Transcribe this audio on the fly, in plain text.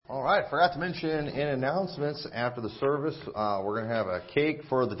right, forgot to mention in announcements after the service, we're going to have a cake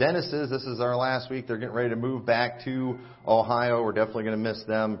for the Dennises. This is our last week. They're getting ready to move back to Ohio. We're definitely going to miss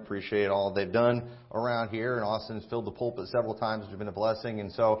them. Appreciate all they've done around here. And Austin's filled the pulpit several times, which has been a blessing.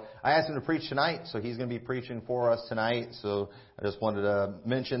 And so I asked him to preach tonight, so he's going to be preaching for us tonight. So I just wanted to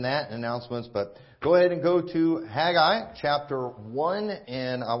mention that in announcements. But go ahead and go to Haggai chapter 1,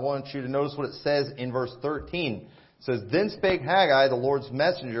 and I want you to notice what it says in verse 13. It says, Then spake Haggai, the Lord's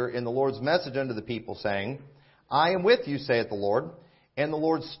messenger, in the Lord's message unto the people, saying, I am with you, saith the Lord. And the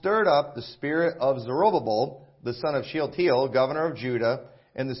Lord stirred up the spirit of Zerubbabel, the son of Shealtiel, governor of Judah,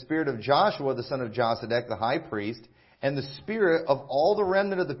 and the spirit of Joshua, the son of Josedech, the high priest, and the spirit of all the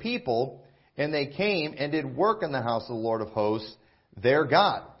remnant of the people, and they came and did work in the house of the Lord of hosts, their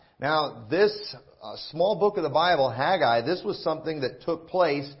God. Now, this small book of the Bible, Haggai, this was something that took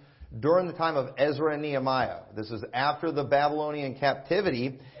place during the time of Ezra and Nehemiah. This is after the Babylonian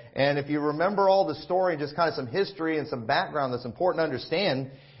captivity. And if you remember all the story, just kind of some history and some background that's important to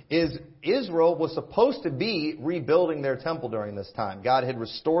understand, is Israel was supposed to be rebuilding their temple during this time. God had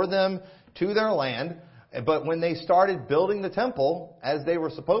restored them to their land, but when they started building the temple as they were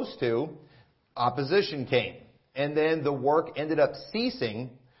supposed to, opposition came. And then the work ended up ceasing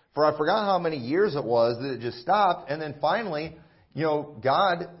for I forgot how many years it was that it just stopped. And then finally,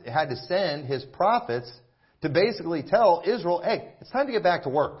 God had to send His prophets to basically tell Israel, hey, it's time to get back to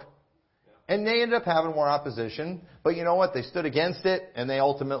work. And they ended up having more opposition. But you know what? They stood against it, and they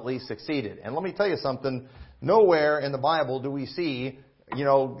ultimately succeeded. And let me tell you something. Nowhere in the Bible do we see,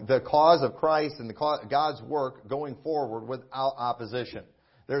 the cause of Christ and God's work going forward without opposition.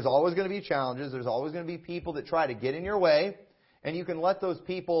 There's always going to be challenges. There's always going to be people that try to get in your way. And you can let those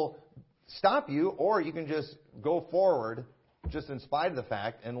people stop you, or you can just go forward just in spite of the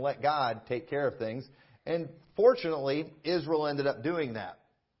fact, and let God take care of things. And fortunately, Israel ended up doing that.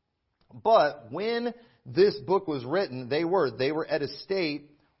 But when this book was written, they were at a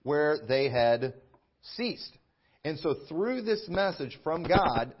state where they had ceased. And so through this message from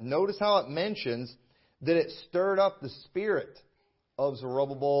God, notice how it mentions that it stirred up the spirit of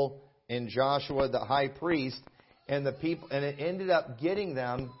Zerubbabel and Joshua, the high priest, and the people, and it ended up getting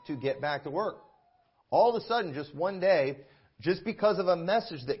them to get back to work. All of a sudden, just one day, just because of a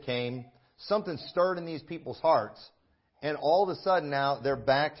message that came, something stirred in these people's hearts. And all of a sudden now they're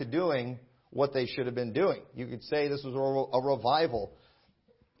back to doing what they should have been doing. You could say this was a revival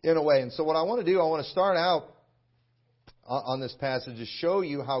in a way. And so what I want to do, I want to start out on this passage to show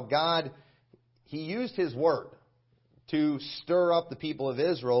you how God, He used His Word to stir up the people of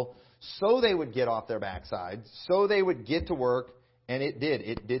Israel so they would get off their backside, so they would get to work, and it did.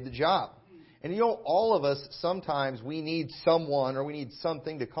 It did the job. And all of us, sometimes we need someone or we need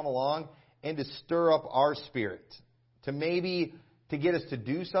something to come along and to stir up our spirit. To get us to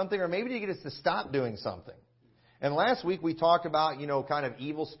do something, or maybe to get us to stop doing something. And last week we talked about, kind of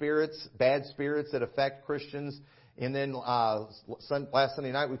evil spirits, bad spirits that affect Christians. And then last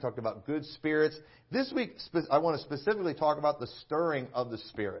Sunday night we talked about good spirits. This week I want to specifically talk about the stirring of the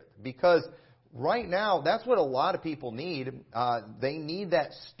Spirit. Because right now, that's what a lot of people need. They need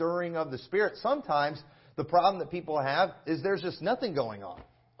that stirring of the Spirit. Sometimes the problem that people have is there's just nothing going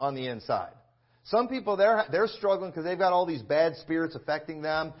on the inside. Some people, they're struggling because they've got all these bad spirits affecting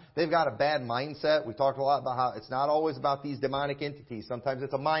them. They've got a bad mindset. We talked a lot about how it's not always about these demonic entities. Sometimes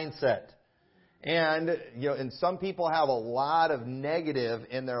it's a mindset. And, and some people have a lot of negative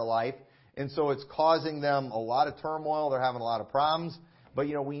in their life. And so it's causing them a lot of turmoil. They're having a lot of problems. But,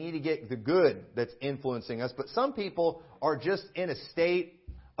 we need to get the good that's influencing us. But some people are just in a state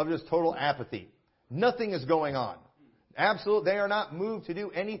of just total apathy. Nothing is going on. Absolutely. They are not moved to do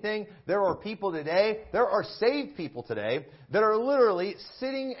anything. There are people today, there are saved people today that are literally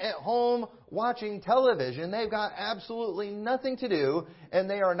sitting at home watching television. They've got absolutely nothing to do, and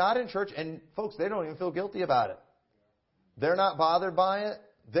they are not in church. And folks, they don't even feel guilty about it. They're not bothered by it.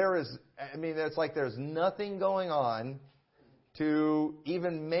 It's like there's nothing going on to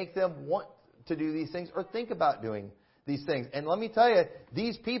even make them want to do these things or think about doing these things. And let me tell you,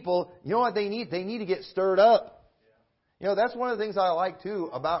 these people, you know what they need? They need to get stirred up. That's one of the things I like, too,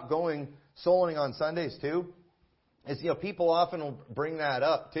 about going soul winning on Sundays, too, is, people often will bring that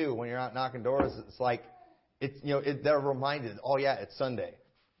up, too, when you're out knocking doors. It's like, they're reminded, oh, yeah, it's Sunday.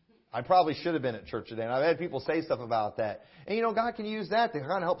 I probably should have been at church today. And I've had people say stuff about that. And, God can use that to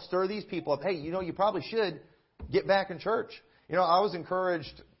kind of help stir these people up. Hey, you probably should get back in church. I was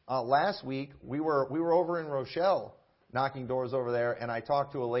encouraged last week. We were over in Rochelle knocking doors over there, and I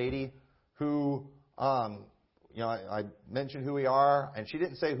talked to a lady who, I mentioned who we are, and she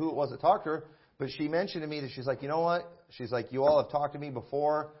didn't say who it was that talked to her, but she mentioned to me that she's like, you know what? She's like, you all have talked to me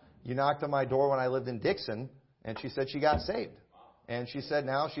before you knocked on my door when I lived in Dixon, and she said she got saved. And she said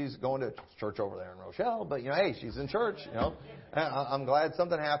now she's going to church over there in Rochelle, but, hey, she's in church, I'm glad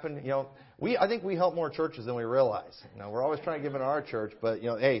something happened. I think we help more churches than we realize. We're always trying to give in our church, but,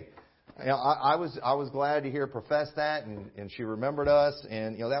 hey, I was glad to hear her profess that, and she remembered us,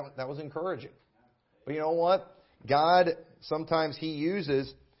 and, that was encouraging. But you know what? God, sometimes He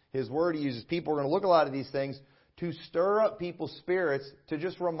uses His Word, He uses people. We're going to look at a lot of these things to stir up people's spirits, to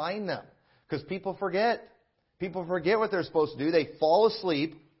just remind them. Because people forget. People forget what they're supposed to do. They fall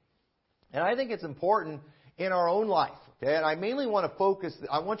asleep. And I think it's important in our own life. Okay? And I mainly want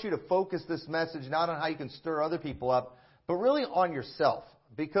you to focus this message not on how you can stir other people up, but really on yourself.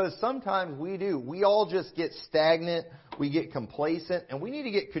 Because sometimes we do. We all just get stagnant. We get complacent. And we need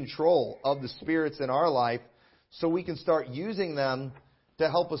to get control of the spirits in our life so we can start using them to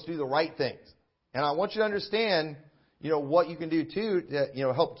help us do the right things. And I want you to understand, what you can do too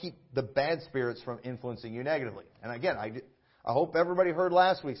to, help keep the bad spirits from influencing you negatively. And again, I hope everybody heard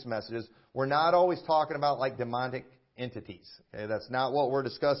last week's messages. We're not always talking about like demonic entities. Okay? That's not what we're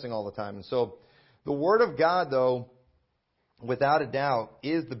discussing all the time. And so the Word of God, though, without a doubt,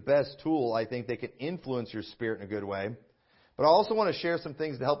 is the best tool, I think, that can influence your spirit in a good way. But I also want to share some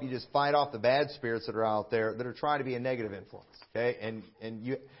things to help you just fight off the bad spirits that are out there that are trying to be a negative influence. Okay? And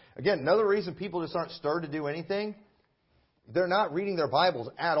you, again, another reason people just aren't stirred to do anything, they're not reading their Bibles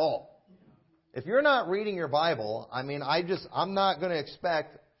at all. If you're not reading your Bible, I'm not going to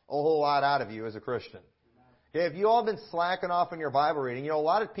expect a whole lot out of you as a Christian. Okay? If you all have been slacking off on your Bible reading, a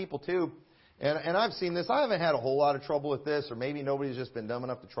lot of people too, and I've seen this, I haven't had a whole lot of trouble with this, or maybe nobody's just been dumb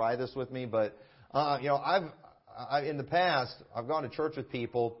enough to try this with me, but, in the past, I've gone to church with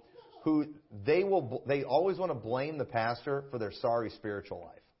people who they always want to blame the pastor for their sorry spiritual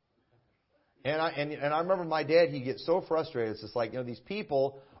life. And I remember my dad, he'd get so frustrated. It's just like, these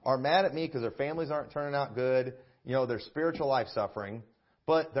people are mad at me because their families aren't turning out good. Their spiritual life suffering,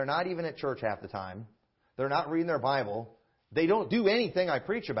 but they're not even at church half the time. They're not reading their Bible. They don't do anything I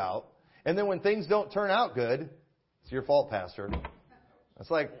preach about. And then when things don't turn out good, it's your fault, pastor.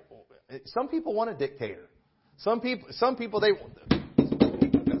 It's like, some people want a dictator. Some people, they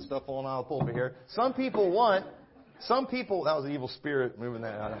got stuff falling out of the pulpit here. Some people, that was an evil spirit moving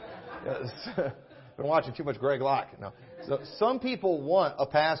that out. Been watching too much Greg Locke. No. So some people want a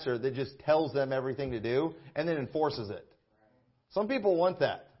pastor that just tells them everything to do and then enforces it. Some people want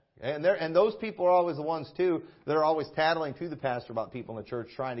that. And those people are always the ones, too, that are always tattling to the pastor about people in the church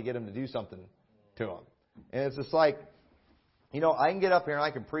trying to get him to do something to them. And it's just like, I can get up here and I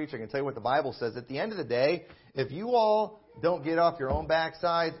can preach. I can tell you what the Bible says. At the end of the day, if you all don't get off your own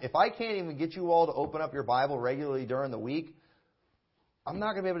backside, if I can't even get you all to open up your Bible regularly during the week, I'm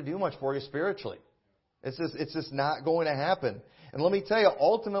not going to be able to do much for you spiritually. It's just not going to happen. And let me tell you,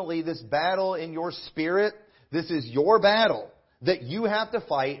 ultimately, this battle in your spirit, this is your battle that you have to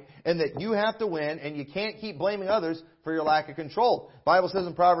fight and that you have to win, and you can't keep blaming others for your lack of control. The Bible says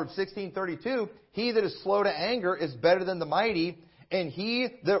in Proverbs 16:32, he that is slow to anger is better than the mighty, and he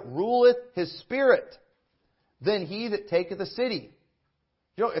that ruleth his spirit than he that taketh a city.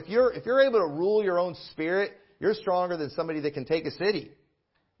 If you're able to rule your own spirit, you're stronger than somebody that can take a city.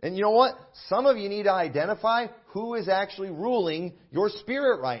 And you know what? Some of you need to identify who is actually ruling your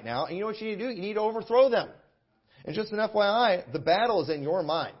spirit right now. And you know what you need to do? You need to overthrow them. And just an FYI, the battle is in your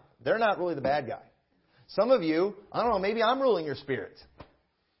mind. They're not really the bad guy. Some of you, I don't know, maybe I'm ruling your spirit.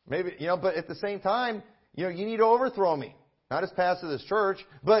 Maybe, but at the same time, you need to overthrow me. Not as pastor of this church,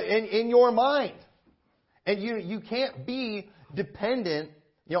 but in your mind. And you can't be dependent,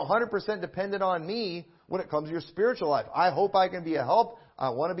 100% dependent on me when it comes to your spiritual life. I hope I can be a help. I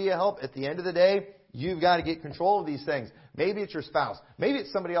want to be a help. At the end of the day, you've got to get control of these things. Maybe it's your spouse. Maybe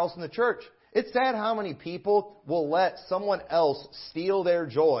it's somebody else in the church. It's sad how many people will let someone else steal their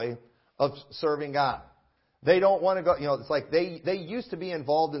joy of serving God. They don't want to go, it's like they used to be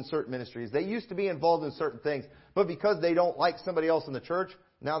involved in certain ministries. They used to be involved in certain things. But because they don't like somebody else in the church,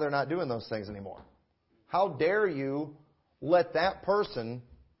 now they're not doing those things anymore. How dare you let that person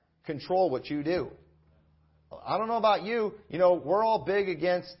control what you do? I don't know about you. We're all big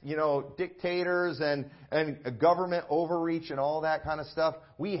against, dictators and government overreach and all that kind of stuff.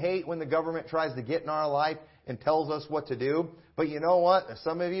 We hate when the government tries to get in our life and tells us what to do. But you know what?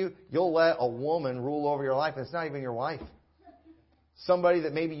 Some of you, you'll let a woman rule over your life, and it's not even your wife. Somebody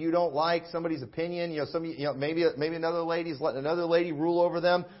that maybe you don't like, somebody's opinion, maybe another lady's letting another lady rule over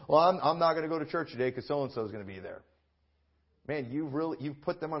them. Well, I'm not going to go to church today because so-and-so is going to be there. Man, you've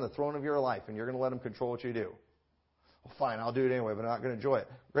put them on the throne of your life, and you're going to let them control what you do. Well, fine, I'll do it anyway, but I'm not going to enjoy it.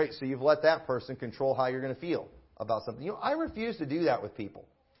 Great, so you've let that person control how you're going to feel about something. I refuse to do that with people.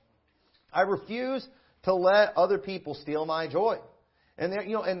 I refuse to let other people steal my joy. And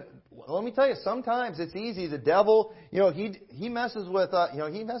and let me tell you, sometimes it's easy. The devil, he messes with,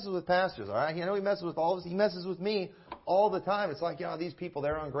 he messes with pastors. All right, he messes with all of us. He messes with me all the time. It's like, these people,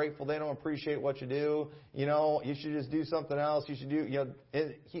 they're ungrateful. They don't appreciate what you do. You should just do something else. You should do,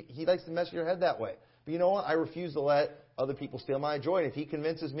 and he likes to mess your head that way. But you know what? I refuse to let other people steal my joy. And if he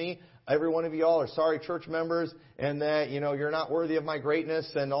convinces me, every one of y'all are sorry church members, and that, you're not worthy of my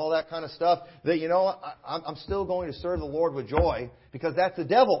greatness and all that kind of stuff, that, I'm still going to serve the Lord with joy, because that's the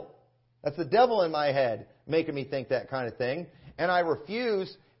devil. That's the devil in my head making me think that kind of thing. And I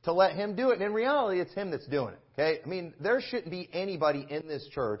refuse to let him do it. And in reality, it's him that's doing it. Okay? I mean, there shouldn't be anybody in this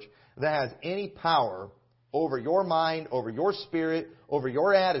church that has any power over your mind, over your spirit, over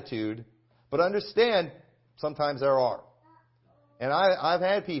your attitude. But understand, sometimes there are. And I've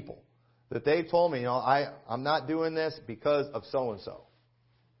had people that they've told me, I'm not doing this because of so-and-so.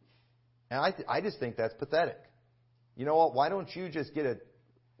 And I just think that's pathetic. You know what? Why don't you just get a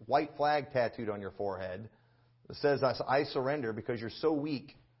white flag tattooed on your forehead that says, I surrender, because you're so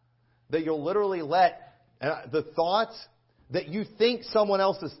weak that you'll literally let the thoughts that you think someone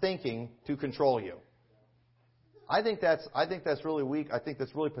else is thinking to control you. I think that's really weak. I think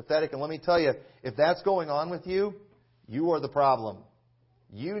that's really pathetic. And let me tell you, if that's going on with you, you are the problem.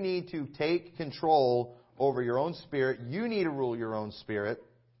 You need to take control over your own spirit. You need to rule your own spirit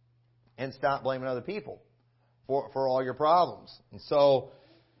and stop blaming other people for all your problems. And so,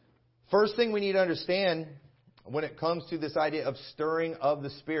 first thing we need to understand when it comes to this idea of stirring of the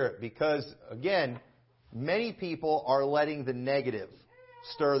Spirit, because, again, many people are letting the negative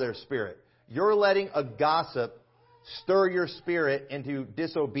stir their spirit. You're letting a gossip stir your spirit into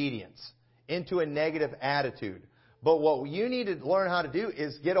disobedience, into a negative attitude. But what you need to learn how to do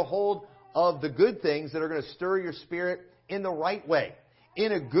is get a hold of the good things that are going to stir your spirit in the right way,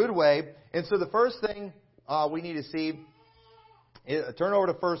 in a good way. And so the first thing we need to see, turn over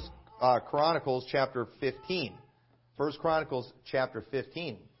to 1 Chronicles chapter 15. 1 Chronicles chapter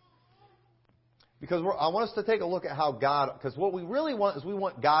 15. Because I want us to take a look at how God, because what we really want is we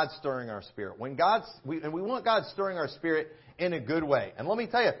want God stirring our spirit. We want God stirring our spirit in a good way. And let me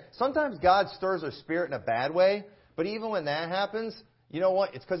tell you, sometimes God stirs our spirit in a bad way, but even when that happens, you know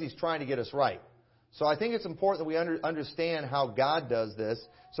what? It's because He's trying to get us right. So I think it's important that we understand how God does this.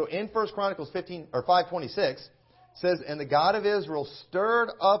 So in 1 Chronicles 15 or 5:26, it says, "And the God of Israel stirred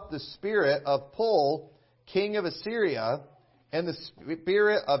up the spirit of Pul, king of Assyria, and the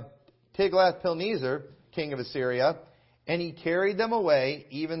spirit of Tiglath-Pilneser, king of Assyria, and he carried them away,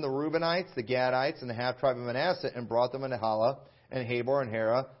 even the Reubenites, the Gadites, and the half-tribe of Manasseh, and brought them into Hala, and Habor, and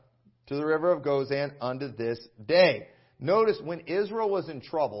Hara, to the river of Gozan unto this day." Notice, when Israel was in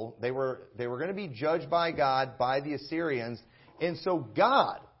trouble, they were going to be judged by God, by the Assyrians, and so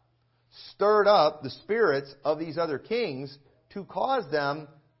God stirred up the spirits of these other kings to cause them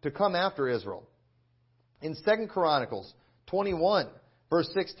to come after Israel. In 2 Chronicles 21, verse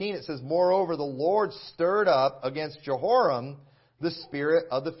 16, it says, "Moreover, the Lord stirred up against Jehoram the spirit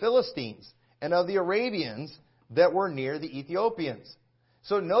of the Philistines and of the Arabians that were near the Ethiopians."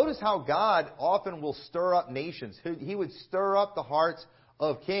 So notice how God often will stir up nations. He would stir up the hearts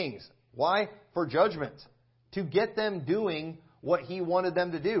of kings. Why? For judgment. To get them doing what He wanted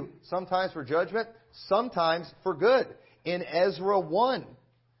them to do. Sometimes for judgment, sometimes for good. In Ezra 1,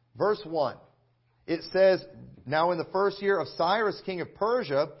 verse 1, it says, "Now in the first year of Cyrus, king of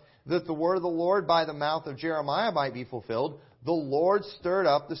Persia, that the word of the Lord by the mouth of Jeremiah might be fulfilled, the Lord stirred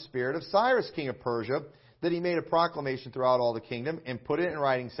up the spirit of Cyrus, king of Persia, that he made a proclamation throughout all the kingdom and put it in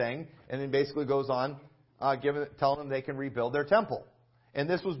writing, saying," and then basically goes on, telling them they can rebuild their temple. And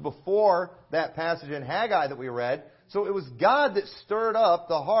this was before that passage in Haggai that we read. So it was God that stirred up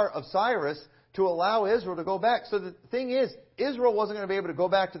the heart of Cyrus to allow Israel to go back. So the thing is, Israel wasn't going to be able to go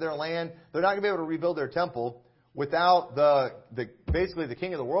back to their land. They're not going to be able to rebuild their temple without basically the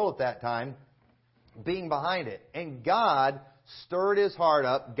king of the world at that time being behind it. And God stirred his heart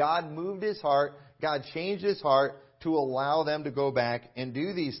up. God moved his heart. God changed his heart to allow them to go back and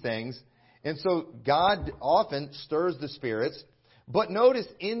do these things. And so God often stirs the spirits. But notice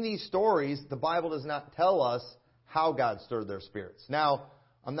in these stories, the Bible does not tell us how God stirred their spirits. Now,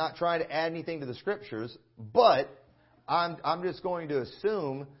 I'm not trying to add anything to the Scriptures, but I'm just going to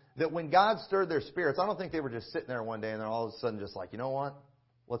assume that when God stirred their spirits, I don't think they were just sitting there one day and then all of a sudden just like, you know what?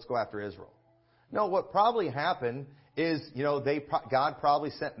 Let's go after Israel. No, what probably happened is, God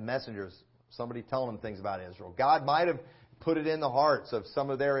probably sent messengers, somebody telling them things about Israel. God might have put it in the hearts of some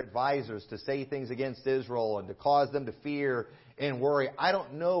of their advisors to say things against Israel and to cause them to fear and worry. I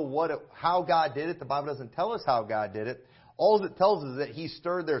don't know how God did it. The Bible doesn't tell us how God did it. All it tells us is that he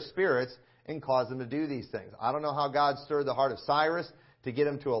stirred their spirits and caused them to do these things. I don't know how God stirred the heart of Cyrus to get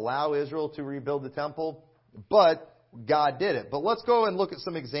him to allow Israel to rebuild the temple, but God did it. But let's go and look at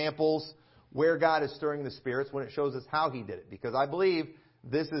some examples where God is stirring the spirits when it shows us how he did it. Because I believe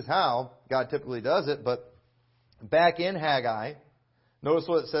this is how God typically does it. But back in Haggai, notice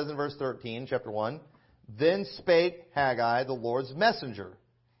what it says in verse 13, chapter 1. Then spake Haggai, the Lord's messenger,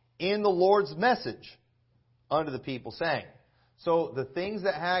 in the Lord's message unto the people, saying. So the things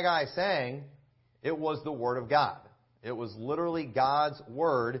that Haggai sang, it was the Word of God. It was literally God's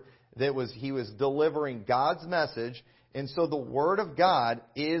Word he was delivering God's message. And so the Word of God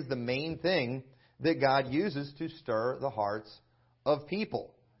is the main thing that God uses to stir the hearts of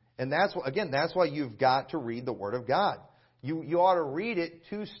people. And that's why you've got to read the Word of God. You ought to read it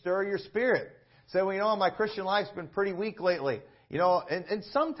to stir your spirit. Say, well, my Christian life's been pretty weak lately. And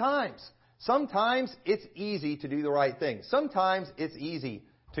sometimes it's easy to do the right thing. Sometimes it's easy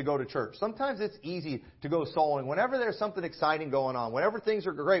to go to church. Sometimes it's easy to go soul winning. Whenever there's something exciting going on, whenever things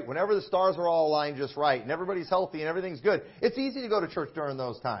are great, whenever the stars are all aligned just right, and everybody's healthy and everything's good, it's easy to go to church during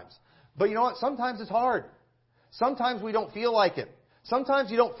those times. But you know what? Sometimes it's hard. Sometimes we don't feel like it.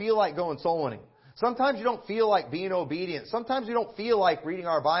 Sometimes you don't feel like going soul winning. Sometimes you don't feel like being obedient. Sometimes you don't feel like reading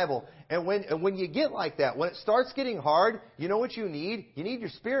our Bible. And when you get like that, when it starts getting hard, you know what you need? You need your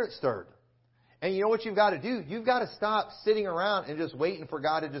spirit stirred. And you know what you've got to do? You've got to stop sitting around and just waiting for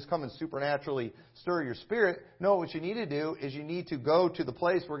God to just come and supernaturally stir your spirit. No, what you need to do is you need to go to the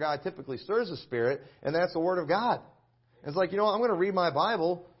place where God typically stirs the spirit, and that's the Word of God. It's like, I'm going to read my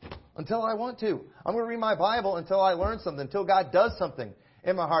Bible until I want to. I'm going to read my Bible until I learn something, until God does something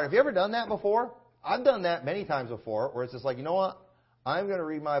in my heart. Have you ever done that before? I've done that many times before, where it's just like, you know what? I'm going to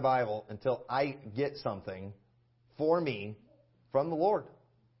read my Bible until I get something for me from the Lord.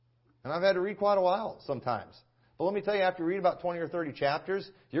 And I've had to read quite a while sometimes. But let me tell you, after you read about 20 or 30 chapters,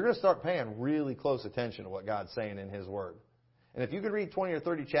 you're going to start paying really close attention to what God's saying in His Word. And if you could read 20 or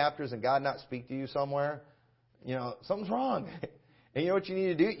 30 chapters and God not speak to you somewhere, something's wrong. And you know what you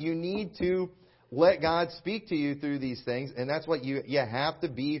need to do? You need to let God speak to you through these things. And that's what you have to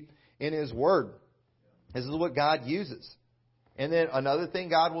be in His Word. This is what God uses. And then another thing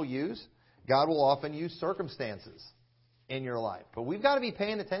God will often use circumstances in your life. But we've got to be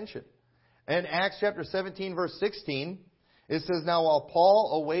paying attention. In Acts chapter 17, verse 16, it says, Now while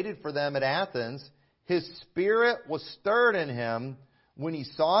Paul awaited for them at Athens, his spirit was stirred in him when he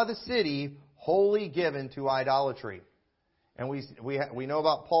saw the city wholly given to idolatry. And we know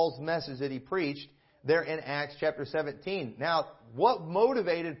about Paul's message that he preached there in Acts chapter 17. Now, what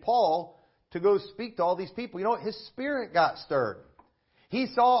motivated Paul to go speak to all these people? His spirit got stirred. He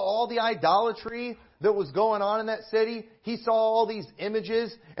saw all the idolatry that was going on in that city. He saw all these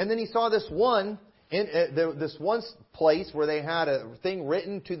images, and then he saw this one place where they had a thing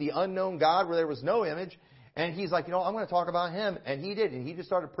written to the unknown God where there was no image. And he's like, I'm going to talk about Him. And he did. And he just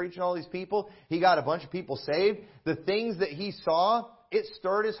started preaching to all these people. He got a bunch of people saved. The things that he saw, it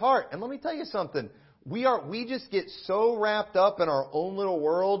stirred his heart. And let me tell you something. We just get so wrapped up in our own little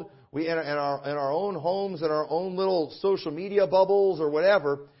world. In our own homes, in our own little social media bubbles or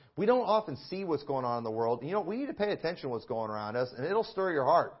whatever, we don't often see what's going on in the world. We need to pay attention to what's going around us, and it'll stir your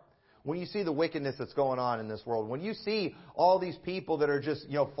heart. When you see the wickedness that's going on in this world, when you see all these people that are just,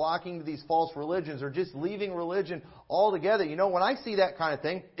 flocking to these false religions or just leaving religion altogether, when I see that kind of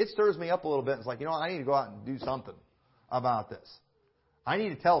thing, it stirs me up a little bit. It's like, I need to go out and do something about this. I need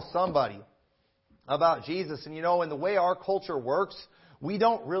to tell somebody about Jesus. And, in the way our culture works, we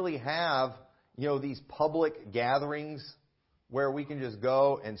don't really have, these public gatherings where we can just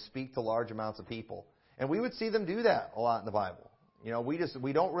go and speak to large amounts of people. And we would see them do that a lot in the Bible.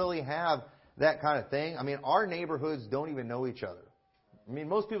 We don't really have that kind of thing. Our neighborhoods don't even know each other.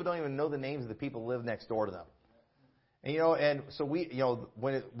 Most people don't even know the names of the people who live next door to them. And so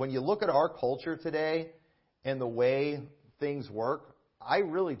when you look at our culture today and the way things work, I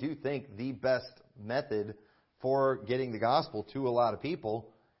really do think the best method for getting the gospel to a lot of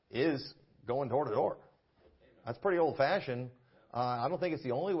people is going door to door. That's pretty old-fashioned. I don't think it's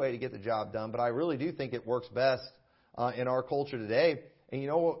the only way to get the job done, but I really do think it works best in our culture today. And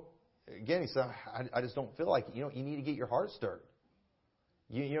again, he said, I just don't feel like it. You need to get your heart stirred.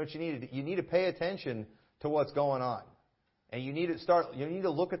 You know what you need to do? You need to pay attention to what's going on. And you need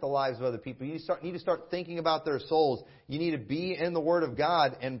to look at the lives of other people. You need to start thinking about their souls. You need to be in the Word of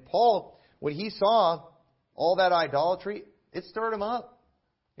God. And Paul, when he saw all that idolatry, it stirred him up.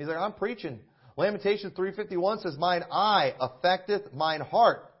 He's like, I'm preaching. Lamentations 3:51 says, Mine eye affecteth mine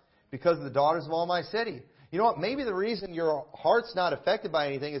heart because of the daughters of all my city. You know what? Maybe the reason your heart's not affected by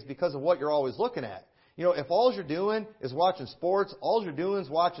anything is because of what you're always looking at. If all you're doing is watching sports, all you're doing is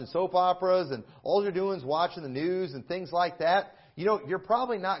watching soap operas, and all you're doing is watching the news and things like that, you're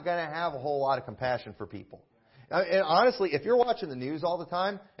probably not going to have a whole lot of compassion for people. And honestly, if you're watching the news all the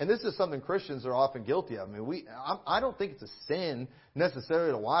time, and this is something Christians are often guilty of. I don't think it's a sin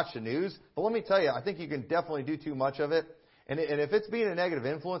necessarily to watch the news, but let me tell you, I think you can definitely do too much of it. And if it's being a negative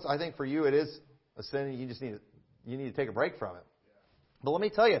influence, I think for you it is a sin, and you need to take a break from it. But let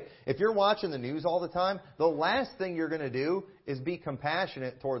me tell you, if you're watching the news all the time, the last thing you're going to do is be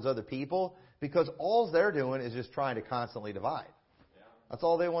compassionate towards other people, because all they're doing is just trying to constantly divide. That's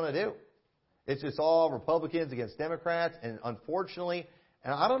all they want to do. It's just all Republicans against Democrats, and unfortunately,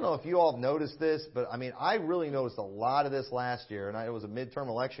 and I don't know if you all have noticed this, but I really noticed a lot of this last year, and it was a midterm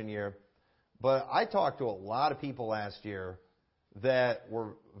election year, but I talked to a lot of people last year that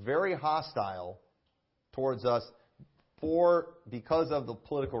were very hostile towards us because of the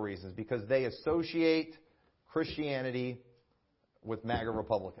political reasons, because they associate Christianity with MAGA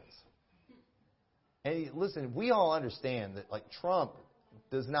Republicans. And listen, we all understand that Trump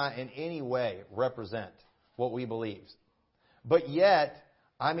does not in any way represent what we believe. But yet,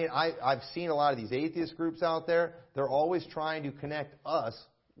 I've seen a lot of these atheist groups out there. They're always trying to connect us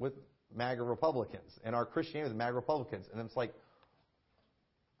with MAGA Republicans and our Christianity with MAGA Republicans. And it's like,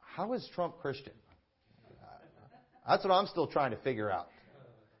 how is Trump Christian? That's what I'm still trying to figure out.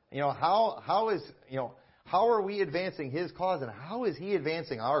 How are we advancing his cause, and how is he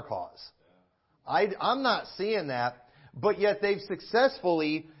advancing our cause? I'm not seeing that, but yet they've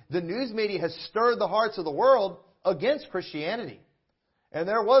successfully, the news media has stirred the hearts of the world against Christianity. And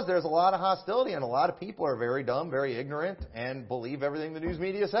there's a lot of hostility, and a lot of people are very dumb, very ignorant, and believe everything the news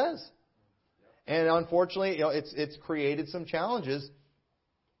media says. And unfortunately, it's created some challenges.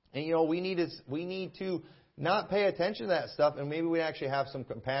 And we need to not pay attention to that stuff, and maybe we actually have some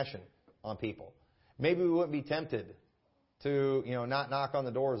compassion on people. Maybe we wouldn't be tempted to, not knock on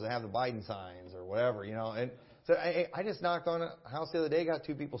the doors that have the Biden signs or whatever, And so I just knocked on a house the other day, got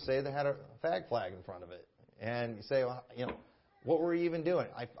two people saved that had a fag flag in front of it. And you say, well, what were you even doing?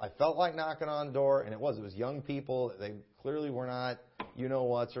 I felt like knocking on the door, and it was young people. They clearly were not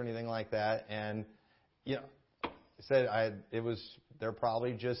you-know-whats or anything like that. And, they're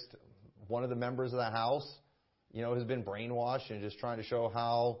probably just one of the members of the House, has been brainwashed and just trying to show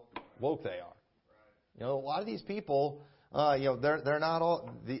how woke they are. A lot of these people, they're not all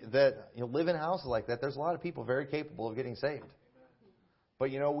that live in houses like that. There's a lot of people very capable of getting saved.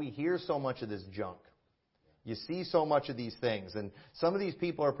 But we hear so much of this junk. You see so much of these things, and some of these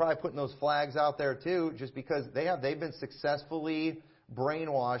people are probably putting those flags out there too, just because they've been successfully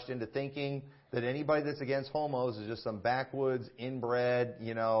brainwashed into thinking that anybody that's against homos is just some backwoods, inbred,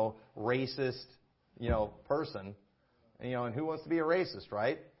 racist, person. And who wants to be a racist,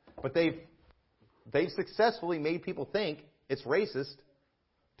 right? But they've successfully made people think it's racist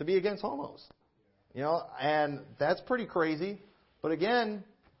to be against homos. And that's pretty crazy. But again,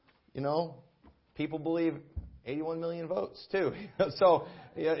 people believe 81 million votes too. So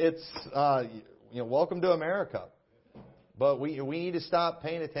it's welcome to America. But we need to stop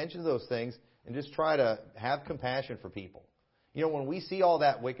paying attention to those things and just try to have compassion for people. When we see all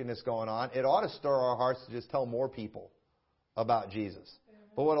that wickedness going on, it ought to stir our hearts to just tell more people about Jesus.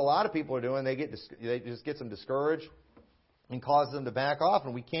 But what a lot of people are doing, they just get them discouraged and cause them to back off,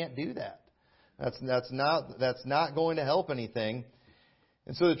 and we can't do that. That's not going to help anything.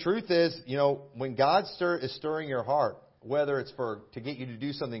 And so the truth is, when God is stirring your heart, whether it's to get you to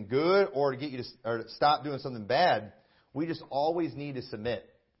do something good or to get you to stop doing something bad, we just always need to submit.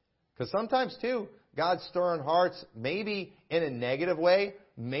 Because sometimes too, God's stirring hearts, maybe in a negative way.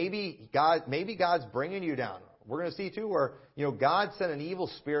 Maybe God's bringing you down. We're going to see too where God sent an evil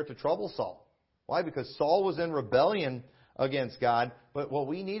spirit to trouble Saul. Why? Because Saul was in rebellion against God. But what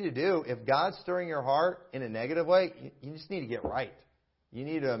we need to do, if God's stirring your heart in a negative way, you just need to get right. You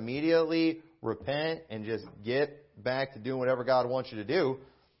need to immediately repent and just get back to doing whatever God wants you to do.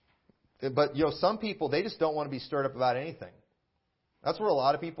 But some people, they just don't want to be stirred up about anything. That's where a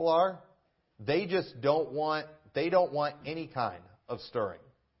lot of people are. They just don't want any kind of stirring.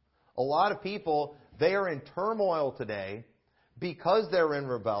 A lot of people, they are in turmoil today because they're in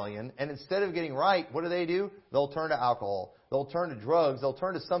rebellion, and instead of getting right, what do? They'll turn to alcohol. They'll turn to drugs. They'll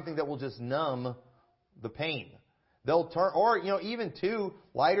turn to something that will just numb the pain. They'll turn, or even to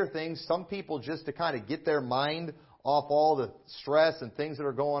lighter things. Some people, just to kind of get their mind off all the stress and things that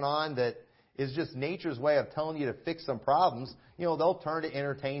are going on, that is just nature's way of telling you to fix some problems. They'll turn to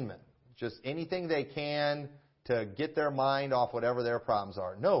entertainment, just anything they can to get their mind off whatever their problems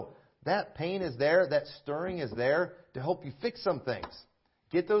are. No, that pain is there, that stirring is there to help you fix some things,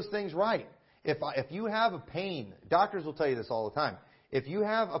 get those things right. If you have a pain, doctors will tell you this all the time. If you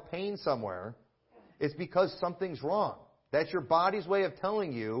have a pain somewhere, it's because something's wrong. That's your body's way of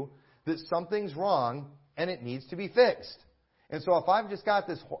telling you that something's wrong and it needs to be fixed. And so if I've just got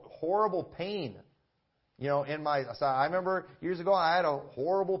this horrible pain, I remember years ago I had a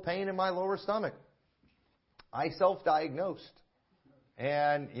horrible pain in my lower stomach. I self-diagnosed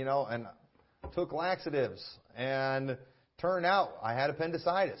and took laxatives, and turned out I had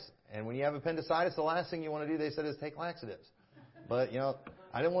appendicitis. And when you have appendicitis, the last thing you want to do, they said, is take laxatives. But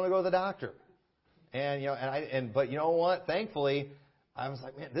I didn't want to go to the doctor. But you know what? Thankfully, I was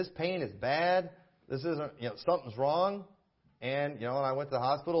like, man, this pain is bad. This isn't, something's wrong. And I went to the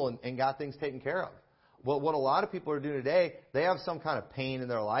hospital and got things taken care of. Well, what a lot of people are doing today, they have some kind of pain in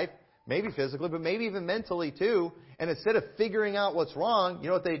their life, maybe physically, but maybe even mentally too. And instead of figuring out what's wrong, you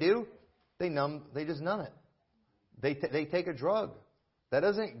know what they do? They just numb it. They take a drug. That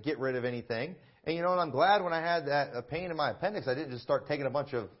doesn't get rid of anything. And and I'm glad when I had that pain in my appendix, I didn't just start taking a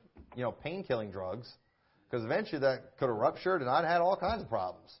bunch of, pain-killing drugs, because eventually that could have ruptured and I'd had all kinds of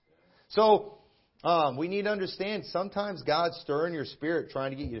problems. So we need to understand sometimes God's stirring your spirit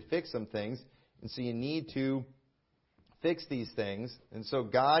trying to get you to fix some things, and so you need to fix these things. And so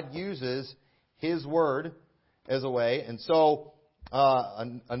God uses His Word as a way. And so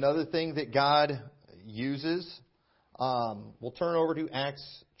another thing that God uses, we'll turn over to 1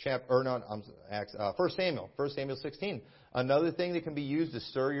 Samuel 16. Another thing that can be used to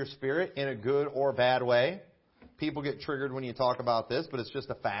stir your spirit in a good or bad way. People get triggered when you talk about this, but it's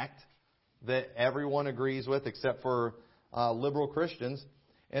just a fact that everyone agrees with except for liberal Christians.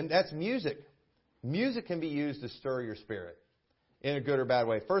 And that's music. Music can be used to stir your spirit in a good or bad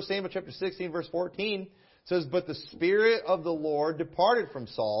way. 1 Samuel chapter 16, verse 14 says, "But the Spirit of the Lord departed from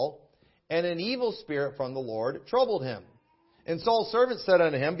Saul, and an evil spirit from the Lord troubled him. And Saul's servant said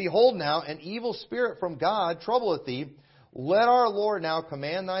unto him, Behold now, an evil spirit from God troubleth thee. Let our Lord now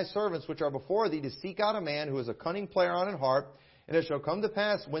command thy servants which are before thee to seek out a man who is a cunning player on an harp. And it shall come to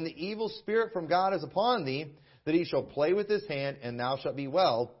pass, when the evil spirit from God is upon thee, that he shall play with his hand, and thou shalt be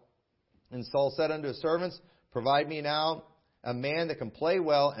well. And Saul said unto his servants, Provide me now a man that can play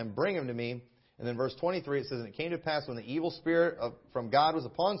well, and bring him to me. And then verse 23, it says, And it came to pass, when the evil spirit from God was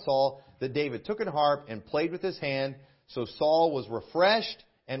upon Saul, that David took an harp and played with his hand. So Saul was refreshed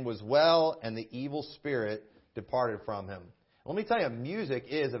and was well, and the evil spirit departed from him." Let me tell you, music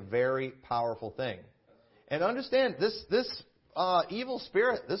is a very powerful thing. And understand, this evil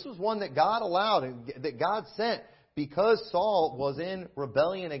spirit, this was one that God allowed and that God sent because Saul was in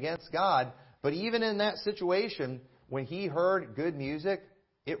rebellion against God. But even in that situation, when he heard good music,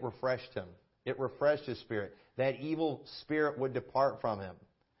 it refreshed him. It refreshed his spirit. That evil spirit would depart from him.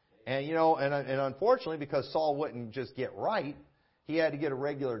 And and unfortunately, because Saul wouldn't just get right, he had to get a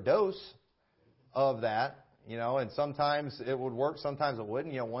regular dose of that. And sometimes it would work, sometimes it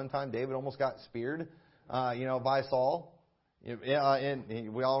wouldn't. One time David almost got speared, by Saul.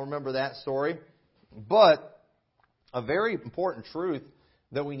 And we all remember that story. But a very important truth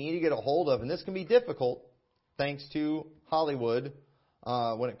that we need to get a hold of, and this can be difficult thanks to Hollywood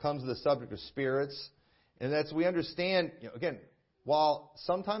when it comes to the subject of spirits, and that's we understand, again, while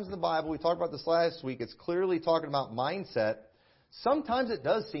sometimes in the Bible, we talked about this last week, it's clearly talking about mindset, sometimes it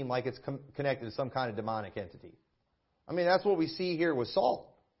does seem like it's connected to some kind of demonic entity. I mean, that's what we see here with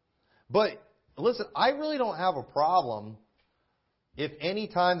Saul. But listen, I really don't have a problem if any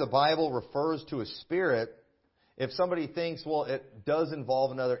time the Bible refers to a spirit, if somebody thinks, well, it does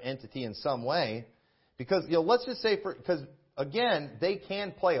involve another entity in some way, because, let's just say, because, again, they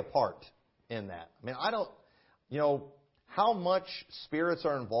can play a part in that. I mean, I don't, how much spirits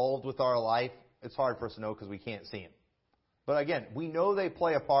are involved with our life, it's hard for us to know because we can't see them. But again, we know they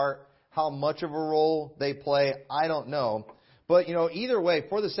play a part. How much of a role they play, I don't know. But, either way,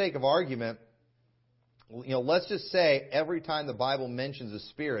 for the sake of argument, let's just say every time the Bible mentions a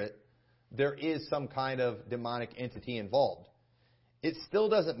spirit, there is some kind of demonic entity involved. It still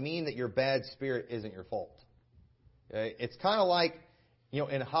doesn't mean that your bad spirit isn't your fault. Okay? It's kind of like,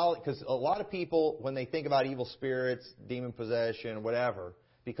 in Hollywood, because a lot of people, when they think about evil spirits, demon possession, whatever,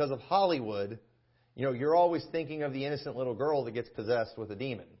 because of Hollywood, you're always thinking of the innocent little girl that gets possessed with a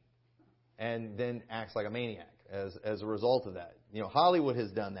demon and then acts like a maniac as a result of that. Hollywood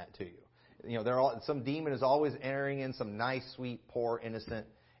has done that to you. Some demon is always entering in some nice, sweet, poor, innocent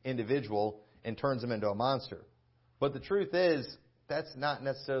individual and turns them into a monster. But the truth is, that's not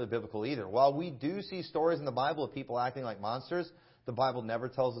necessarily biblical either. While we do see stories in the Bible of people acting like monsters, the Bible never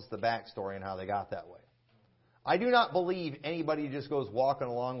tells us the backstory and how they got that way. I do not believe anybody just goes walking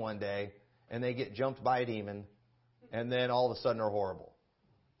along one day and they get jumped by a demon and then all of a sudden are horrible.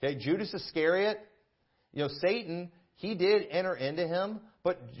 Okay, Judas Iscariot, Satan, he did enter into him,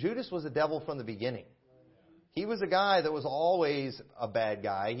 but Judas was a devil from the beginning. He was a guy that was always a bad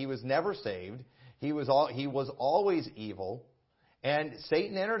guy. He was never saved. He was always evil. And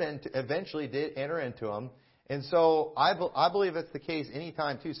Satan eventually did enter into him. And so I believe it's the case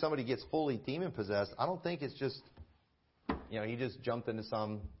anytime, too, somebody gets fully demon-possessed. I don't think it's just, he just jumped into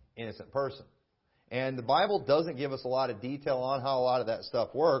some innocent person. And the Bible doesn't give us a lot of detail on how a lot of that stuff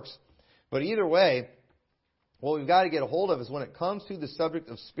works. But either way, what we've got to get a hold of is when it comes to the subject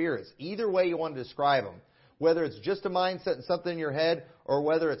of spirits, either way you want to describe them, whether it's just a mindset and something in your head or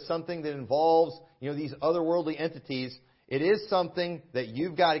whether it's something that involves, these otherworldly entities, it is something that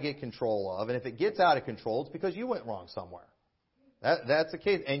you've got to get control of. And if it gets out of control, it's because you went wrong somewhere. That's the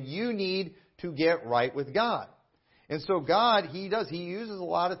case. And you need to get right with God. And so God, He uses a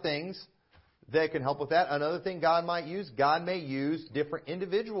lot of things that can help with that. Another thing God may use different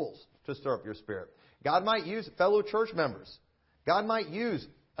individuals to stir up your spirit. God might use fellow church members. God might use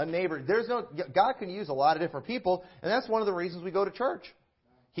a neighbor. God can use a lot of different people, and that's one of the reasons we go to church.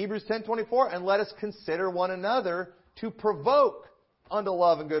 Hebrews 10:24, and let us consider one another to provoke unto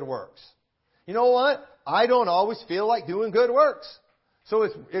love and good works. You know what? I don't always feel like doing good works. So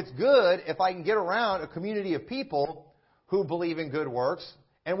it's good if I can get around a community of people who believe in good works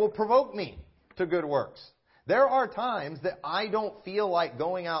and will provoke me to good works. There are times that I don't feel like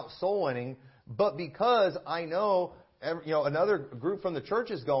going out soul winning, but because I know another group from the church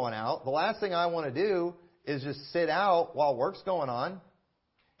is going out, the last thing I want to do is just sit out while work's going on.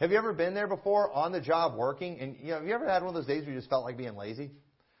 Have you ever been there before on the job working? And have you ever had one of those days where you just felt like being lazy?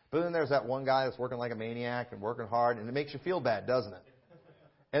 But then there's that one guy that's working like a maniac and working hard, and it makes you feel bad, doesn't it?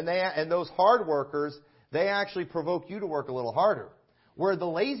 And those hard workers, they actually provoke you to work a little harder. Where the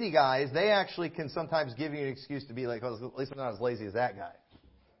lazy guys, they actually can sometimes give you an excuse to be like, oh, at least I'm not as lazy as that guy.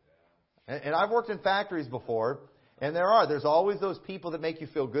 And I've worked in factories before, and there's always those people that make you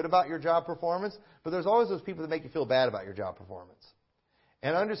feel good about your job performance, but there's always those people that make you feel bad about your job performance.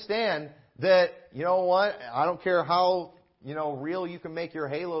 And understand that, you know what, I don't care how, real you can make your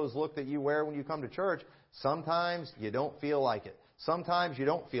halos look that you wear when you come to church, sometimes you don't feel like it. Sometimes you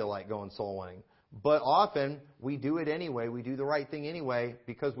don't feel like going soul winning. But often, we do it anyway. We do the right thing anyway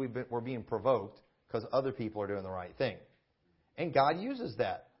because we're being provoked because other people are doing the right thing. And God uses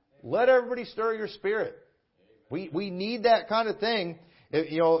that. Let everybody stir your spirit. We need that kind of thing.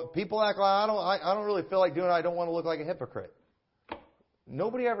 People act like, I don't really feel like doing it. I don't want to look like a hypocrite.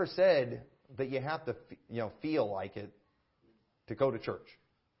 Nobody ever said that you have to, feel like it to go to church,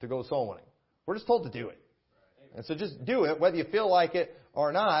 to go soul winning. We're just told to do it. And so just do it, whether you feel like it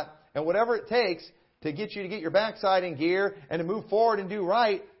or not. And whatever it takes to get you to get your backside in gear and to move forward and do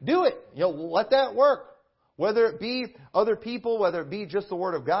right, do it. Let that work. Whether it be other people, whether it be just the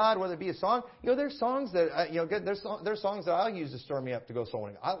Word of God, whether it be a song. There's songs that, there's songs that I'll use to stir me up to go soul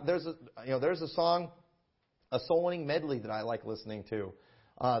winning. There's a song, a soul winning medley that I like listening to,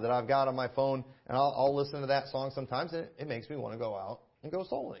 that I've got on my phone, and I'll listen to that song sometimes, and it makes me want to go out and go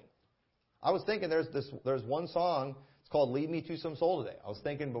soul winning. I was thinking there's one song, it's called Lead Me to Some Soul Today. I was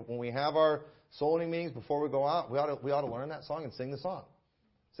thinking, but when we have our soul winning meetings before we go out, we ought to learn that song and sing the song.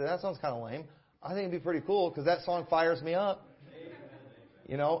 So that sounds kind of lame. I think it'd be pretty cool because that song fires me up.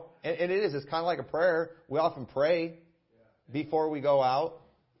 And it is. It's kind of like a prayer. We often pray before we go out.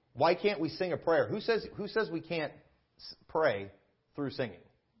 Why can't we sing a prayer? Who says we can't pray through singing?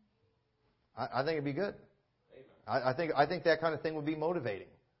 I think it'd be good. I think that kind of thing would be motivating.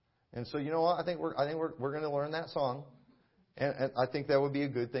 And so, you know what? I think we're going to learn that song, and I think that would be a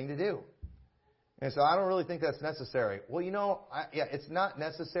good thing to do. And so I don't really think that's necessary. Well, it's not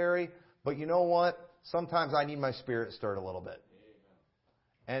necessary, but you know what? Sometimes I need my spirit stirred a little bit.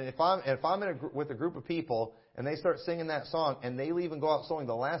 And if I'm with a group of people and they start singing that song and they leave and go out sewing,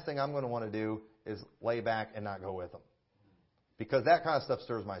 the last thing I'm going to want to do is lay back and not go with them, because that kind of stuff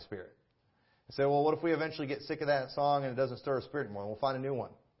stirs my spirit. I say, well, what if we eventually get sick of that song and it doesn't stir our spirit anymore? We'll find a new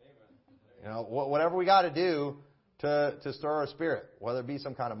one. Whatever we got to do to stir our spirit, whether it be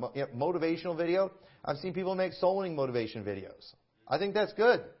some kind of motivational video. I've seen people make soul winning motivation videos. I think that's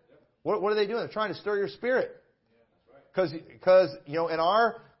good. What are they doing? They're trying to stir your spirit. Because in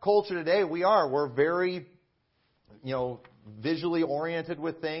our culture today, we're very, visually oriented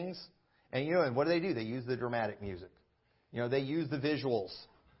with things. And what do? They use the dramatic music. They use the visuals.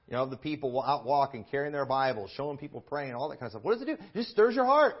 Of the people out walking, carrying their Bibles, showing people praying, all that kind of stuff. What does it do? It just stirs your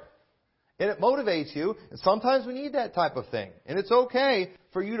heart. And it motivates you. And sometimes we need that type of thing. And it's okay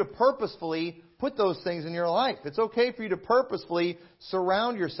for you to purposefully put those things in your life. It's okay for you to purposefully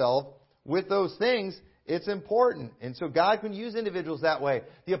surround yourself with those things It's important. And so God can use individuals that way.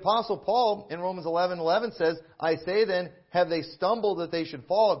 The Apostle Paul in Romans 11:11 says, I say then, have they stumbled that they should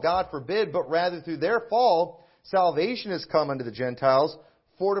fall? God forbid, but rather through their fall, salvation has come unto the Gentiles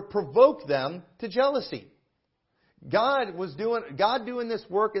for to provoke them to jealousy. God doing this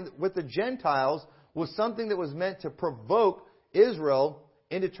work with the Gentiles was something that was meant to provoke Israel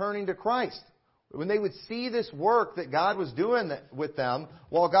into turning to Christ. When they would see this work that God was doing with them,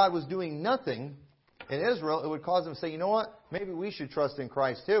 while God was doing nothing in Israel, it would cause them to say, you know what? Maybe we should trust in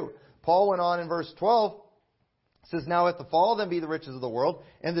Christ too. Paul went on in verse 12, says, now if the fall of them be the riches of the world,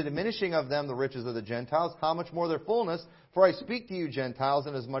 and the diminishing of them the riches of the Gentiles, how much more their fullness? For I speak to you Gentiles,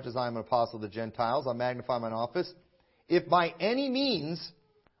 and as much as I am an apostle of the Gentiles, I magnify mine office. If by any means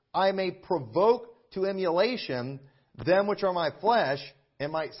I may provoke to emulation them which are my flesh,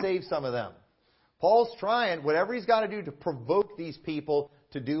 and might save some of them. Paul's trying whatever he's got to do to provoke these people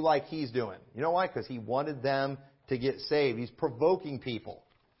to do like he's doing. You know why? Because he wanted them to get saved. He's provoking people.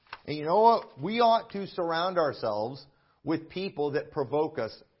 And you know what? We ought to surround ourselves with people that provoke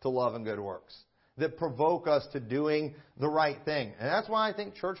us to love and good works, that provoke us to doing the right thing. And that's why I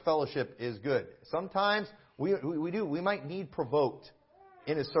think church fellowship is good. Sometimes we might need provoked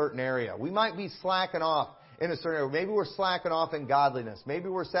in a certain area. We might be slacking off in a certain area. Maybe we're slacking off in godliness. Maybe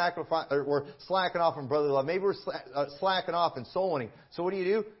we're slacking off in brotherly love. Maybe we're slacking off in soul winning. So what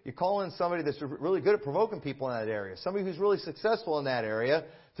do? You call in somebody that's really good at provoking people in that area. Somebody who's really successful in that area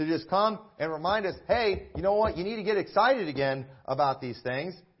to just come and remind us, hey, you know what? You need to get excited again about these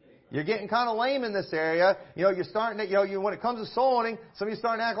things. You're getting kind of lame in this area. You're starting to, when it comes to soul winning, some of you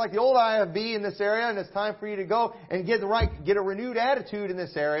starting to act like the old IFB in this area, and it's time for you to go and get a renewed attitude in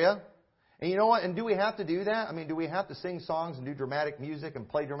this area. And you know what? And do we have to do that? I mean, do we have to sing songs and do dramatic music and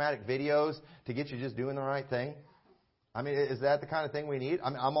play dramatic videos to get you just doing the right thing? I mean, is that the kind of thing we need?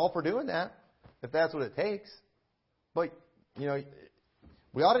 I'm all for doing that, if that's what it takes. But,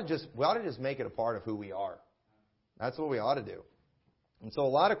 we ought to just make it a part of who we are. That's what we ought to do. And so a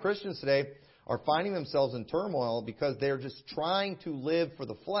lot of Christians today are finding themselves in turmoil because they're just trying to live for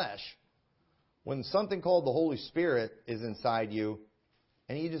the flesh when something called the Holy Spirit is inside you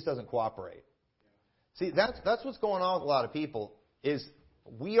and He just doesn't cooperate. See, that's what's going on with a lot of people, is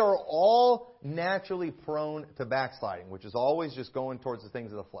we are all naturally prone to backsliding, which is always just going towards the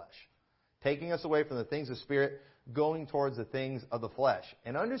things of the flesh. Taking us away from the things of Spirit, going towards the things of the flesh.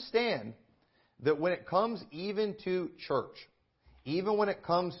 And understand that when it comes even to church, even when it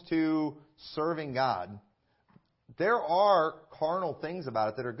comes to serving God, there are carnal things about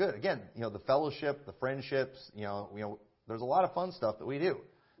it that are good. Again, the fellowship, the friendships, there's a lot of fun stuff that we do.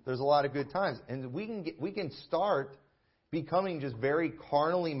 There's a lot of good times. And we can start becoming just very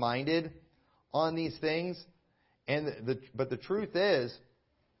carnally minded on these things. But the truth is,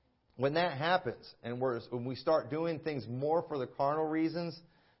 when that happens, and when we start doing things more for the carnal reasons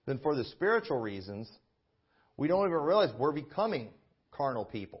than for the spiritual reasons, we don't even realize we're becoming carnal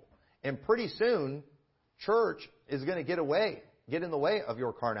people. And pretty soon, church is going to get in the way of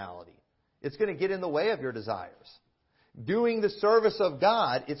your carnality. It's going to get in the way of your desires. Doing the service of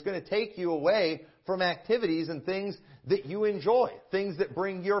God, it's going to take you away from activities and things that you enjoy, things that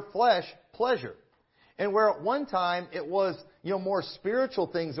bring your flesh pleasure. And where at one time it was, more spiritual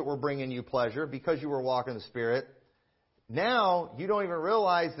things that were bringing you pleasure because you were walking the Spirit, now you don't even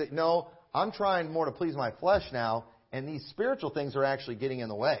realize that, no, I'm trying more to please my flesh now, and these spiritual things are actually getting in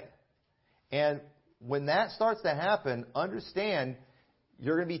the way. And when that starts to happen, understand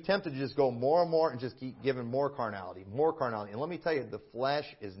you're going to be tempted to just go more and more and just keep giving more carnality. And let me tell you, the flesh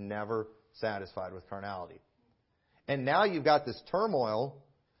is never satisfied with carnality. And now you've got this turmoil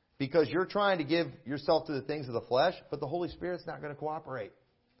because you're trying to give yourself to the things of the flesh, but the Holy Spirit's not going to cooperate.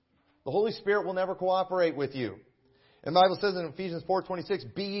 The Holy Spirit will never cooperate with you. And the Bible says in Ephesians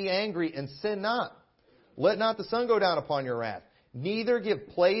 4:26, be ye angry and sin not. Let not the sun go down upon your wrath. Neither give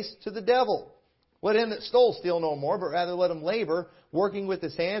place to the devil. Let him that stole steal no more, but rather let him labor, working with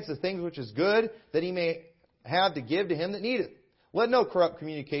his hands the things which is good, that he may have to give to him that needeth. Let no corrupt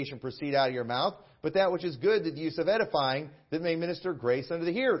communication proceed out of your mouth, but that which is good to the use of edifying, that may minister grace unto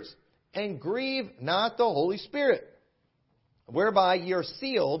the hearers. And grieve not the Holy Spirit, whereby ye are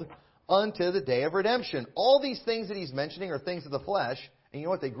sealed unto the day of redemption. All these things that he's mentioning are things of the flesh, and you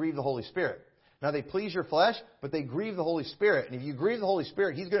know what? They grieve the Holy Spirit. Now, they please your flesh, but they grieve the Holy Spirit. And if you grieve the Holy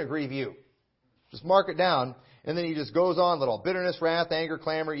Spirit, He's going to grieve you. Just mark it down. And then he just goes on, let all bitterness, wrath, anger,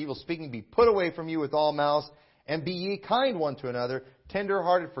 clamor, evil speaking be put away from you with all malice. And be ye kind one to another,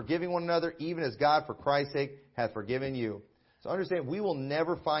 tender-hearted, forgiving one another, even as God for Christ's sake hath forgiven you. So understand, we will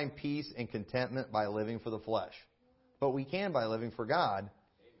never find peace and contentment by living for the flesh. But we can by living for God.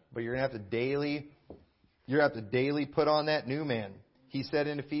 But you're going to have to daily You have to daily put on that new man. He said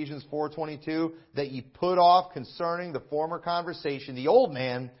in Ephesians 4:22 that ye put off concerning the former conversation the old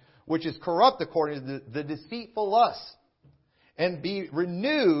man, which is corrupt according to the deceitful lusts, and be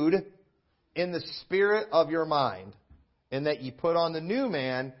renewed in the spirit of your mind, and that ye put on the new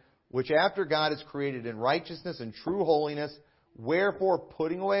man, which after God is created in righteousness and true holiness. Wherefore,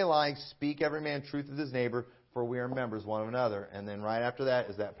 putting away lying, speak every man truth with his neighbor, for we are members one of another. And then right after that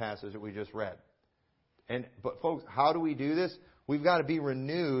is that passage that we just read. But folks, how do we do this? We've got to be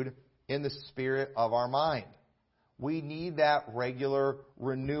renewed in the spirit of our mind. We need that regular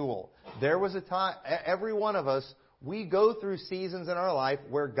renewal. There was a time, every one of us, we go through seasons in our life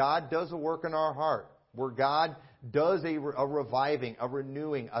where God does a work in our heart, where God does a reviving, a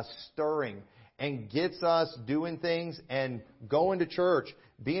renewing, a stirring, and gets us doing things and going to church,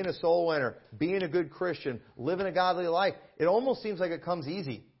 being a soul winner, being a good Christian, living a godly life. It almost seems like it comes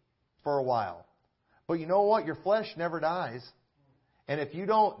easy for a while. But you know what? Your flesh never dies. And if you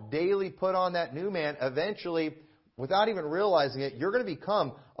don't daily put on that new man, eventually, without even realizing it, you're going to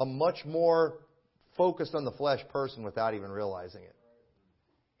become a much more focused on the flesh person without even realizing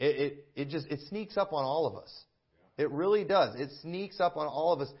it. It sneaks up on all of us. It really does. It sneaks up on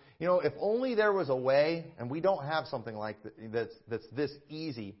all of us. You know, if only there was a way, and we don't have something like that's this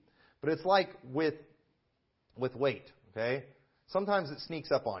easy, but it's like with weight, okay? Sometimes it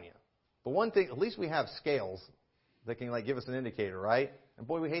sneaks up on you. But one thing, at least we have scales that can give us an indicator, right? And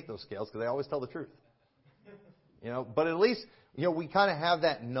boy, we hate those scales because they always tell the truth. But at least, we kind of have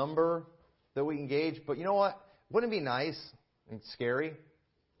that number that we can gauge. But you know what? Wouldn't it be nice and scary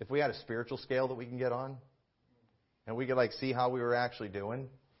if we had a spiritual scale that we can get on? And we could see how we were actually doing.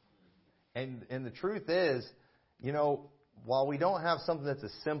 And the truth is, while we don't have something that's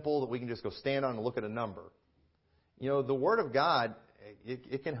as simple that we can just go stand on and look at a number, the Word of God,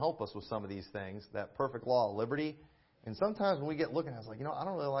 it can help us with some of these things, that perfect law of liberty. And sometimes when we get looking, I was like, I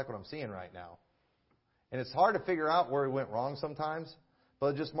don't really like what I'm seeing right now. And it's hard to figure out where we went wrong sometimes,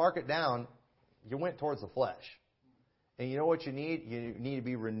 but just mark it down. You went towards the flesh. And you know what you need? You need to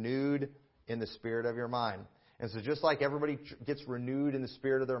be renewed in the spirit of your mind. And so just like everybody gets renewed in the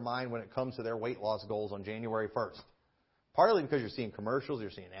spirit of their mind when it comes to their weight loss goals on January 1st, partly because you're seeing commercials, you're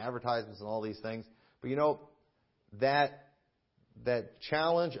seeing advertisements and all these things. But that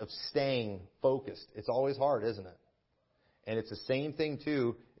challenge of staying focused, it's always hard, isn't it? And it's the same thing,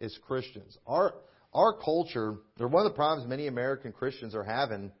 too, as Christians. Our culture, or one of the problems many American Christians are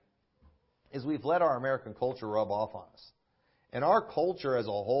having, is we've let our American culture rub off on us. And our culture as a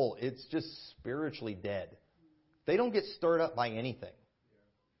whole, it's just spiritually dead. They don't get stirred up by anything.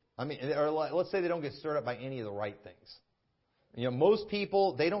 I mean, or let's say they don't get stirred up by any of the right things. Most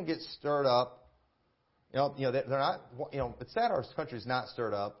people, they don't get stirred up. They're not. It's sad our country's not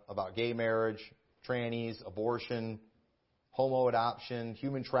stirred up about gay marriage, trannies, abortion, homo adoption,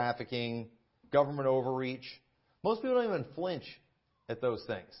 human trafficking, government overreach. Most people don't even flinch at those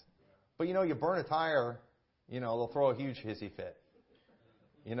things. But you burn a tire, they'll throw a huge hissy fit.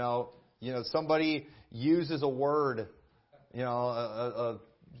 Somebody uses a word, a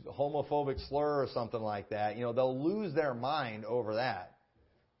homophobic slur or something like that. They'll lose their mind over that.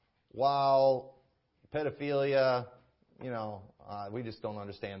 While pedophilia, we just don't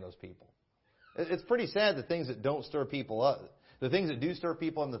understand those people. It's pretty sad the things that don't stir people up, the things that do stir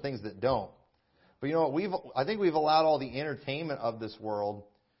people and the things that don't. But I think we've allowed all the entertainment of this world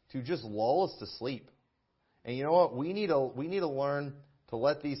to just lull us to sleep. And you know what? We need to learn to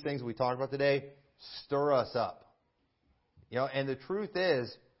let these things we talked about today stir us up. And the truth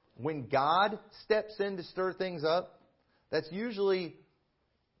is, when God steps in to stir things up, that's usually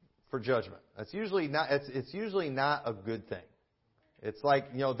for judgment. It's usually not a good thing. It's like,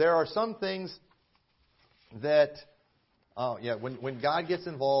 there are some things that, when God gets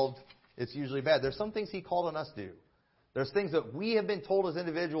involved, it's usually bad. There's some things He called on us to do. There's things that we have been told as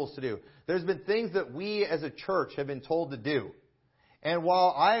individuals to do. There's been things that we as a church have been told to do. And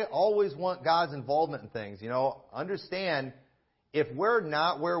while I always want God's involvement in things, understand, if we're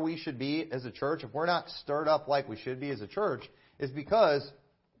not where we should be as a church, if we're not stirred up like we should be as a church, it's because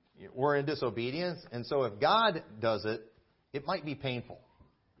we're in disobedience. And so if God does it, it might be painful.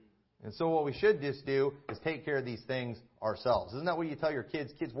 And so what we should just do is take care of these things ourselves. Isn't that what you tell your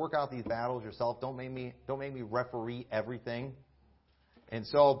kids? Kids, work out these battles yourself. Don't make me referee everything. And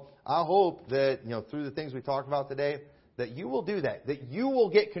so I hope that, through the things we talked about today, that you will do that. That you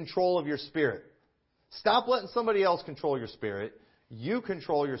will get control of your spirit. Stop letting somebody else control your spirit. You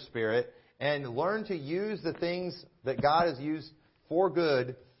control your spirit and learn to use the things that God has used for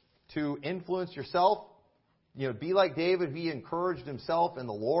good to influence yourself. Be like David. He encouraged himself in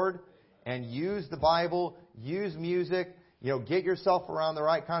the Lord. and use the Bible, use music, get yourself around the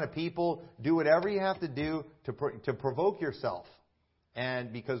right kind of people. Do whatever you have to do to provoke yourself.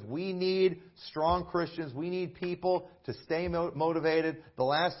 And because we need strong Christians, we need people to stay motivated. The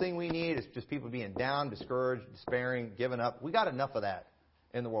last thing we need is just people being down, discouraged, despairing, giving up. We got enough of that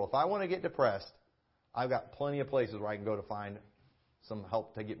in the world. If I want to get depressed, I've got plenty of places where I can go to find some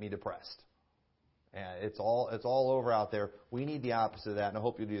help to get me depressed. And it's all over out there. We need the opposite of that, and I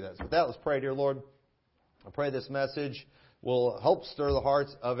hope you do that. So with that, let's pray. Dear Lord, I pray this message will help stir the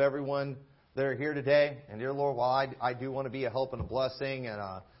hearts of everyone that are here today. And dear Lord, while I do want to be a help and a blessing and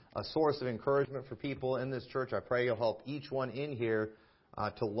a source of encouragement for people in this church, I pray you'll help each one in here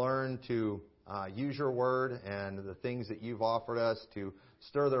to learn to use your word and the things that you've offered us to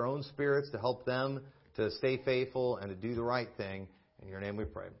stir their own spirits, to help them to stay faithful and to do the right thing. In your name we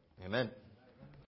pray. Amen.